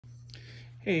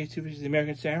Hey YouTube, this is the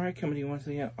American Samurai coming to you once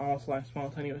again, all slash small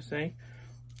town USA.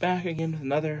 Back again with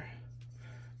another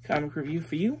comic review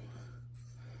for you.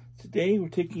 Today we're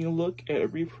taking a look at a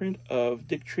reprint of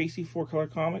Dick Tracy 4-color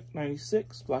comic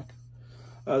 96 black.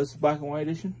 This is black and white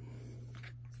edition.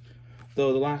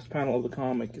 Though the last panel of the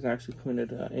comic is actually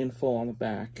printed in full on the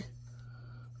back.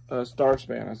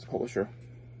 Starspan is the publisher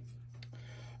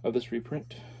of this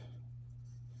reprint.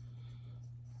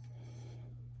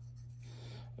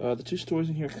 The two stories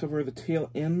in here cover the tail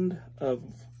end of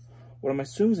what I'm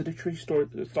assuming is a Dick Tracy story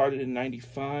that started in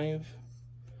 '95,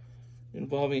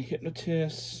 involving a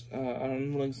hypnotist, an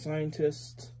unwilling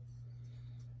scientist,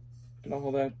 and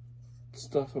all that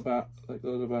stuff about that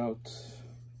goes about.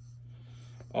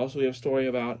 Also, we have a story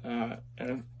about a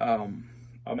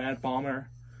mad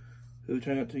bomber who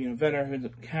turned out to be an inventor who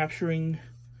ended up capturing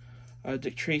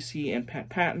Dick Tracy and Pat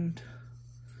Patent.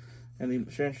 And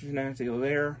the strange shenanigans go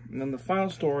there. And then the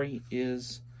final story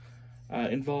is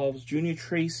involves Junior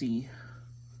Tracy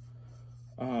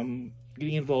getting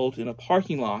involved in a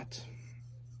parking lot,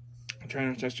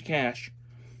 trying to test cash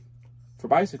for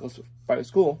bicycles by the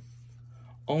school,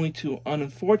 only to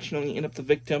unfortunately end up the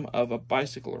victim of a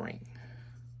bicycle ring.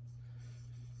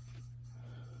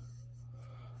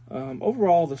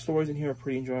 Overall, the stories in here are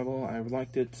pretty enjoyable. I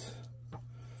liked it.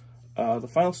 The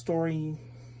final story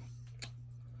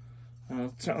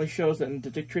certainly shows that in the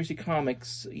Dick Tracy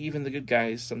comics, even the good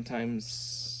guys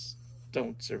sometimes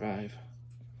don't survive.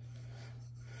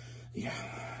 Yeah.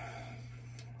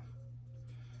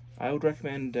 I would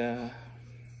recommend,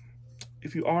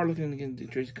 if you are looking to get into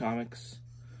Dick Tracy comics,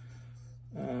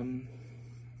 I'm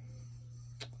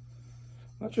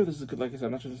not sure this is good, like I said,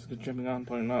 I'm not sure this is a good jumping on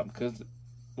point or not, because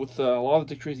with a lot of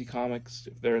Dick Tracy comics,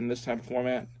 if they're in this type of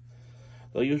format,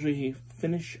 they'll usually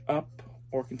finish up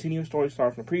or continue a story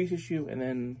start from a previous issue and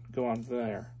then go on from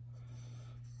there.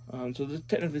 So this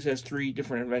technically says 3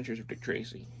 different adventures of Dick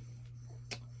Tracy.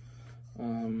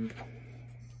 But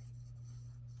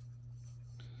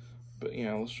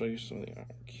yeah, let's show you some of the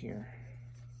artwork here.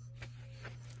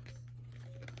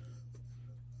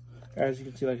 As you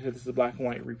can see, like I said, this is a black and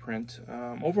white reprint.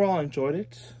 Overall, I enjoyed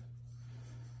it.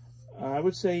 I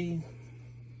would say,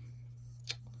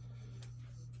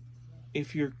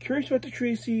 if you're curious about Dick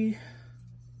Tracy,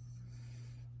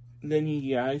 then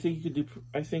yeah, I think you could do.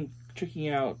 I think checking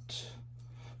out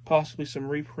possibly some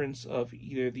reprints of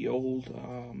either the old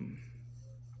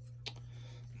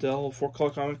Dell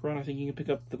 4-color comic run. I think you can pick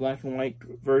up the black and white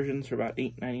versions for about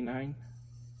 $8.99.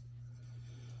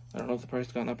 I don't know if the price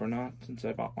has gone up or not since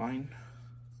I bought mine.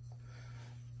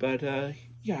 But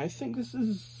yeah, I think this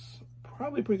is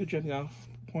probably a pretty good jumping off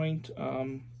point.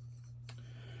 If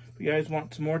you guys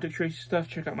want some more Dick Tracy stuff,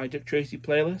 check out my Dick Tracy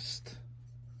playlist.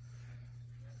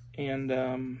 And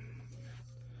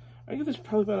I give this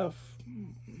probably about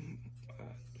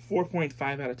a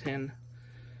 4.5 out of 10.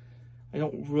 I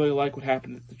don't really like what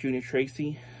happened to Junior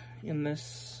Tracy in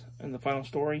the final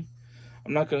story.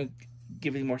 I'm not going to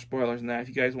give any more spoilers than that. If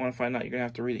you guys want to find out, you're going to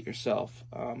have to read it yourself.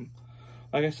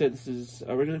 Like I said, this is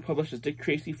originally published as Dick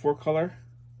Tracy 4-color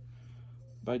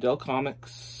by Dell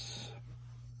Comics.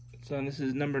 So this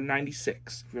is number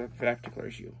 96 for that particular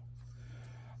issue.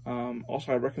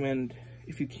 Also, I recommend,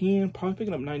 if you can, probably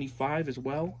picking up 95 as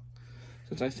well,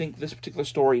 since I think this particular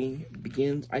story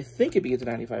begins, I think it begins at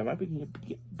 95. It might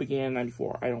begin in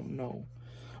 94. I don't know.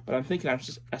 But I'm thinking,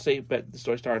 I say bet the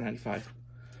story started in 95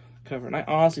 cover. And I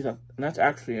honestly thought, and that's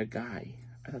actually a guy.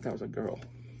 I thought that was a girl.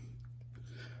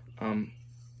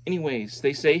 Anyways,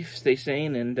 stay safe, stay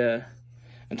sane, and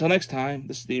until next time,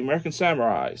 this is the American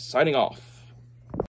Samurai signing off.